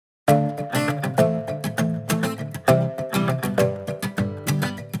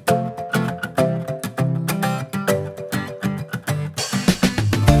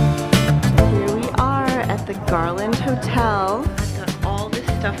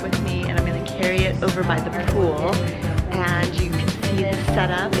with me and I'm gonna carry it over by the pool. And you can see the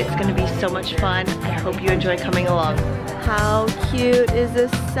setup. It's gonna be so much fun. I hope you enjoy coming along. How cute is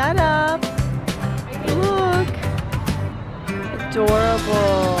this setup? Look,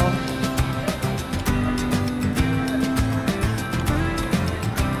 adorable.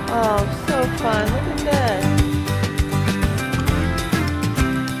 Oh, so fun, look at this.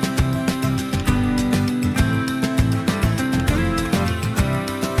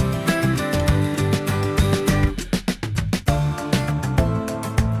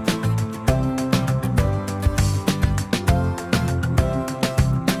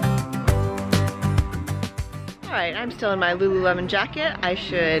 Alright, I'm still in my Lululemon jacket. I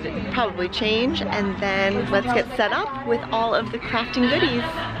should probably change and then let's get set up with all of the crafting goodies.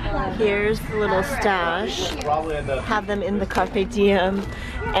 Here's the little stash. Have them in the Carpe Diem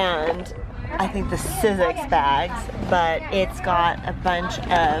and I think the Sizzix bags, but it's got a bunch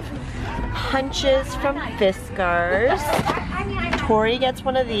of hunches from Fiskars. Tori gets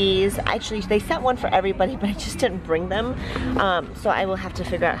one of these. Actually, they sent one for everybody, but I just didn't bring them. So I will have to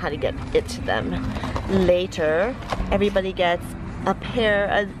figure out how to get it to them later. Everybody gets a pair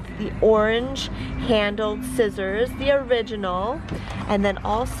of the orange handled scissors, the original. And then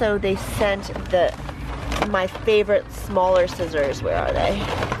also they sent my favorite smaller scissors. Where are they?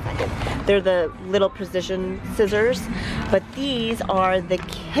 They're the little precision scissors, but these are the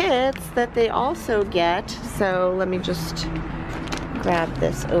kits that they also get. So let me just grab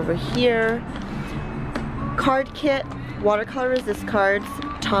this over here. Card kit, watercolor resist cards,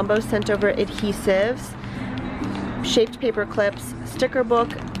 Tombow sent over adhesives, shaped paper clips, sticker book,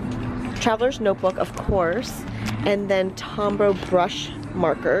 traveler's notebook of course, and then Tombow brush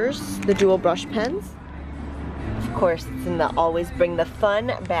markers, the dual brush pens. Of course, it's in the always bring the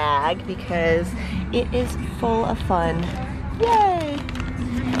fun bag because it is full of fun. Yay!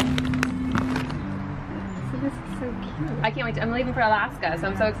 So this is so cute. I can't wait. I'm leaving for Alaska, so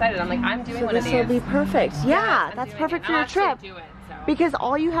I'm so excited. I'm like, I'm doing one of these. So this will be perfect. Yeah, that's perfect for your trip. Do it, so. Because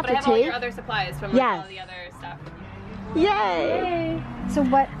all you have to take. All your other supplies from like, all the other stuff. Yay! Yay! So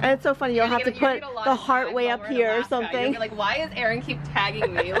what? And it's so funny. You'll have to put the heart way up here or something. You're like, why is Erin keep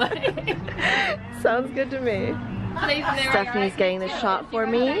tagging me? Like, sounds good to me. Stephanie's getting the shot for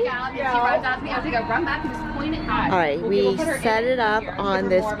me. Alright, we set it up on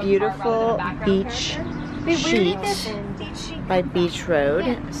this beautiful beach sheet by Beach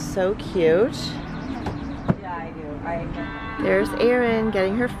Road. So cute. There's Erin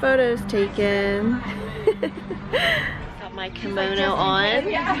getting her photos taken. Got my kimono on.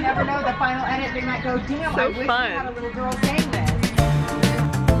 You never know, the final edit, they might go, damn, so I wish we had a little girl saying this.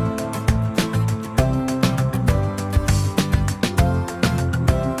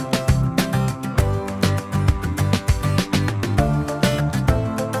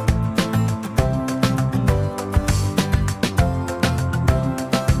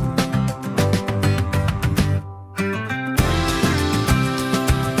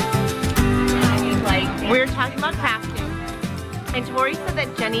 And Tori said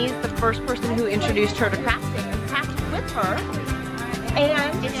that Jenny's the first person who introduced her to crafting and crafted with her.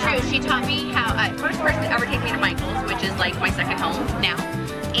 And it's true. She taught me how. First person to ever take me to Michael's, which is like my second home now.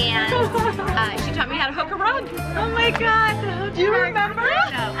 And she taught me how to hook a rug. Oh my God! Do you remember?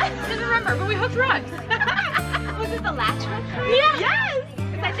 No, I didn't remember, but we hooked rugs. Was it the latch hook? Yeah. Yes.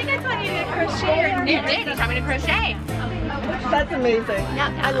 I think I taught you to crochet. You did. You taught me to crochet. That's amazing.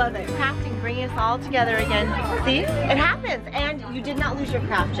 I love it. Crafting, bringing us all together again. See, it happens, and you did not lose your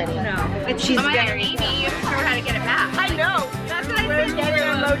craft, Jenny. No. She's very. Amy, you show her how to get it back. I know. That's what I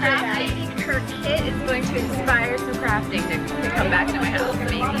said. Her kit is going to inspire some crafting to come back to my house for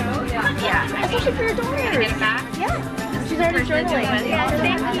me. Yeah. Especially for your daughter. Get it back. Yeah. She's already journaling. Yeah,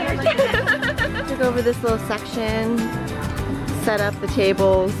 thank you. Took over this little section, set up the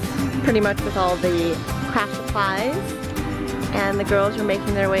tables, pretty much with all the craft supplies. And the girls are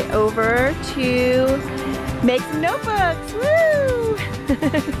making their way over to make some notebooks. Woo!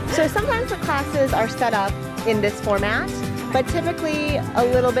 So sometimes the classes are set up in this format, but typically a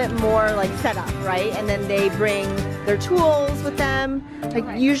little bit more like set up, right? And then they bring their tools with them. Like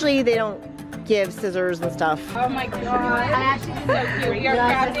usually they don't give scissors and stuff. Oh my God. I actually so cute. We are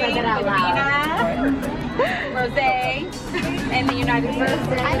crafting Davina, Rose, and the United States.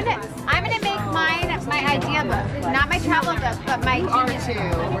 I'm gonna make mine my idea book. Not my travel book, but my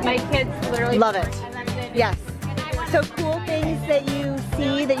My kids literally love it. Yes. So cool things that you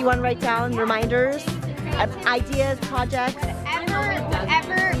see that you want to write down, reminders, ideas, projects.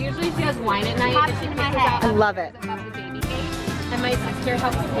 Ever usually she has wine at night. pops into my head. I love it. And my sister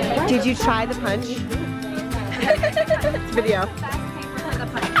helps me. Did you try the punch? It's video. the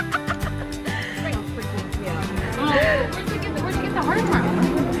punch. Where'd you get the hard part?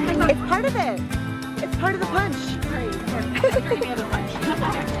 It's part of it. It's part of the punch.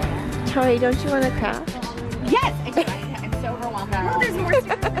 Tori, don't you want to craft? Yes! I'm so overwhelmed. Oh, there's more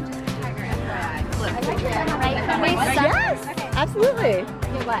stickers than just a tiger, FYI. Yes, absolutely.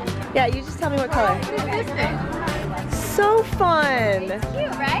 What? Yeah, you just tell me what color. What is this thing? So fun.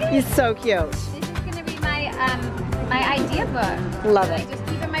 Cute, right? He's so cute. This is gonna be my my idea book. Love I it. just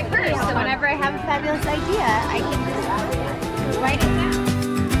keep it in my purse, so whenever I have a fabulous idea, I can just write it down.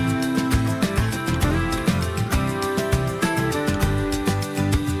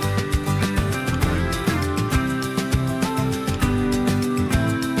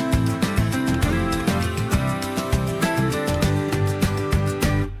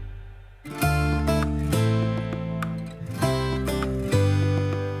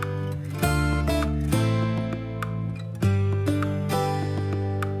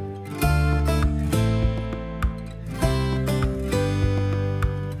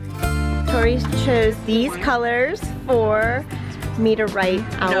 Tori chose these colors for me to write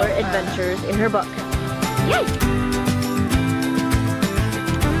our adventures in her book. Yay!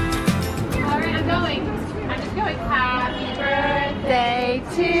 Alright, I'm going. I'm just going. Happy birthday Day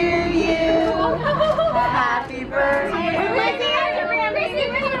to you. Happy birthday.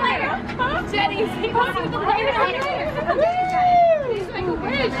 Jenny, say what's with the lighter.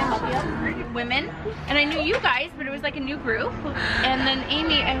 Women, and I knew you guys, but it was like a new group. And then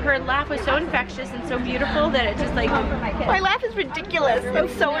Amy, and her laugh was so infectious and so beautiful that it just like. My laugh is ridiculous.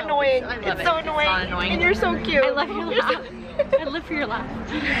 It's so annoying. It's so annoying. It's not annoying. And you're so cute. I love your laugh. I live for your laugh.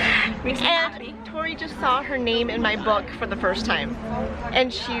 Makes me happy. And Tori just saw her name in my book for the first time.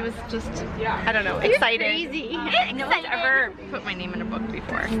 And she was just, I don't know, excited. Crazy. No one's ever put my name in a book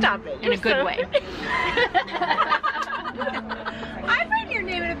before. Stop it. In a good way. I've written your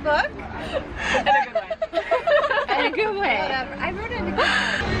name in a book. In a good way. In a good way. Whatever. I wrote it in a good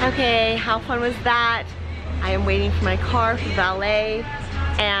way. Okay, how fun was that? I am waiting for my car for valet,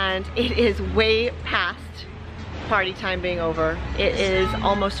 and it is way past party time being over. It is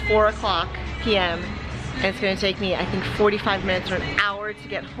almost 4 o'clock p.m. and it's going to take me, I think, 45 minutes or an hour to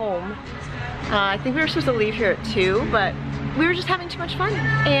get home. I think we were supposed to leave here at 2, but we were just having too much fun,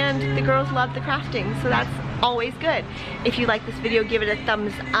 and the girls loved the crafting, so that's always good. If you like this video, give it a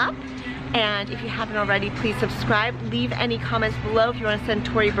thumbs up, and if you haven't already, please subscribe. Leave any comments below if you want to send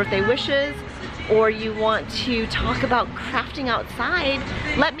Tori birthday wishes, or you want to talk about crafting outside.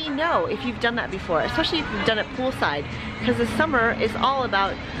 Let me know if you've done that before, especially if you've done it poolside, because the summer is all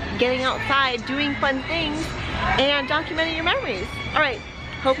about getting outside, doing fun things, and documenting your memories. All right,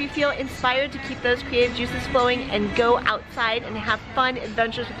 hope you feel inspired to keep those creative juices flowing and go outside and have fun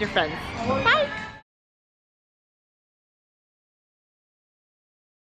adventures with your friends. Bye!